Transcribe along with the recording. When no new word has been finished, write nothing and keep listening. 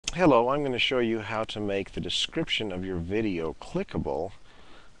Hello, I'm going to show you how to make the description of your video clickable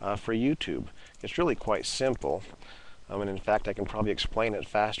for YouTube. It's really quite simple. And in fact, I can probably explain it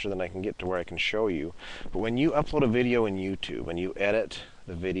faster than I can get to where I can show you. But when you upload a video in YouTube and you edit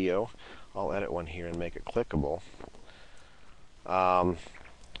the video, I'll edit one here and make it clickable. All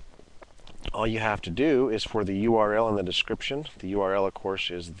you have to do is for the URL in the description, the URL of course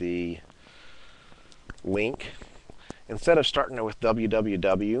is the link. Instead of starting it with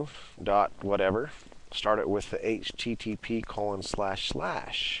www dot whatever, start it with the http://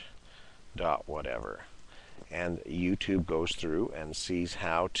 dot whatever. And YouTube goes through and sees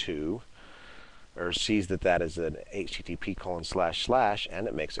sees that that is an http:// and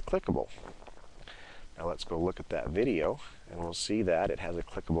it makes it clickable. Now let's go look at that video and we'll see that it has a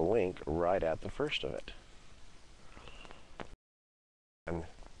clickable link right at the first of it. And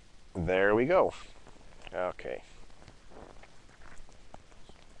there we go. Okay.